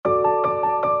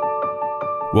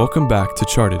Welcome back to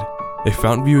Charted, a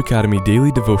Fountain View Academy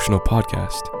daily devotional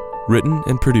podcast, written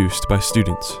and produced by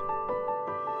students.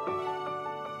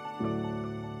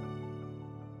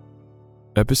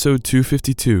 Episode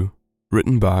 252,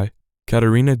 written by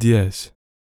Catarina Diaz.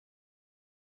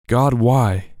 God,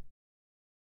 why?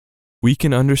 We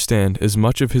can understand as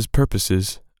much of His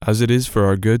purposes as it is for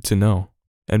our good to know,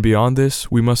 and beyond this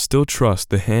we must still trust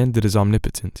the hand that is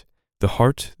omnipotent, the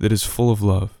heart that is full of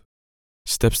love.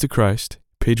 Steps to Christ,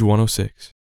 page 106.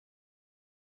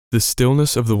 The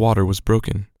stillness of the water was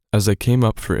broken as I came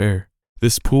up for air.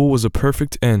 This pool was a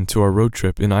perfect end to our road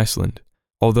trip in Iceland.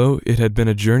 Although it had been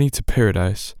a journey to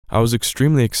paradise, I was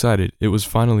extremely excited it was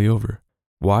finally over.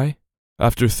 Why?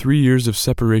 After 3 years of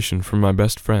separation from my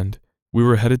best friend, we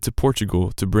were headed to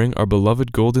Portugal to bring our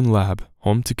beloved golden lab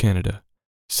home to Canada.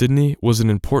 Sydney was an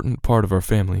important part of our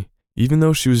family. Even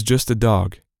though she was just a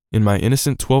dog, in my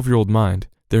innocent 12-year-old mind,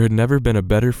 there had never been a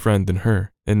better friend than her,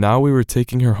 and now we were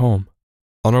taking her home.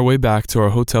 On our way back to our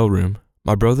hotel room,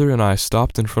 my brother and I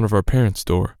stopped in front of our parents'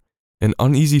 door. An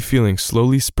uneasy feeling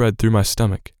slowly spread through my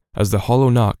stomach as the hollow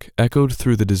knock echoed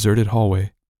through the deserted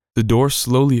hallway. The door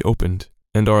slowly opened,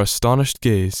 and our astonished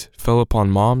gaze fell upon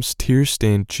Mom's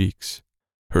tear-stained cheeks.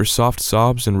 Her soft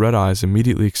sobs and red eyes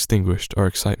immediately extinguished our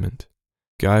excitement.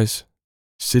 Guys,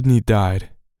 Sydney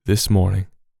died this morning.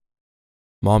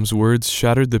 Mom's words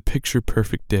shattered the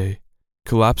picture-perfect day.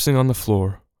 Collapsing on the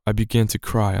floor, I began to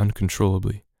cry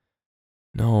uncontrollably.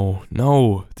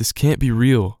 No, this can't be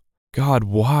real. God,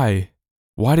 why?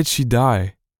 Why did she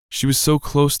die? She was so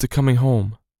close to coming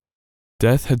home.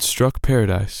 Death had struck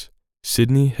paradise.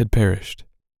 Sydney had perished.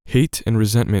 Hate and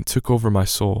resentment took over my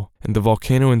soul, and the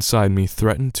volcano inside me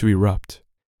threatened to erupt.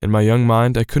 In my young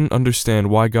mind, I couldn't understand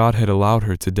why God had allowed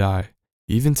her to die.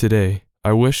 Even today,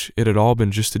 I wish it had all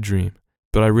been just a dream.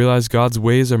 But I realize God's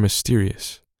ways are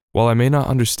mysterious. While I may not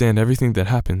understand everything that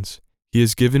happens, He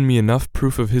has given me enough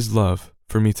proof of His love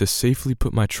for me to safely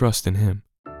put my trust in Him.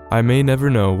 I may never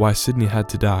know why Sydney had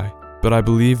to die, but I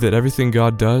believe that everything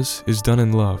God does is done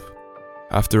in love.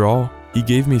 After all, He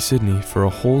gave me Sydney for a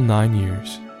whole 9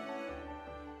 years.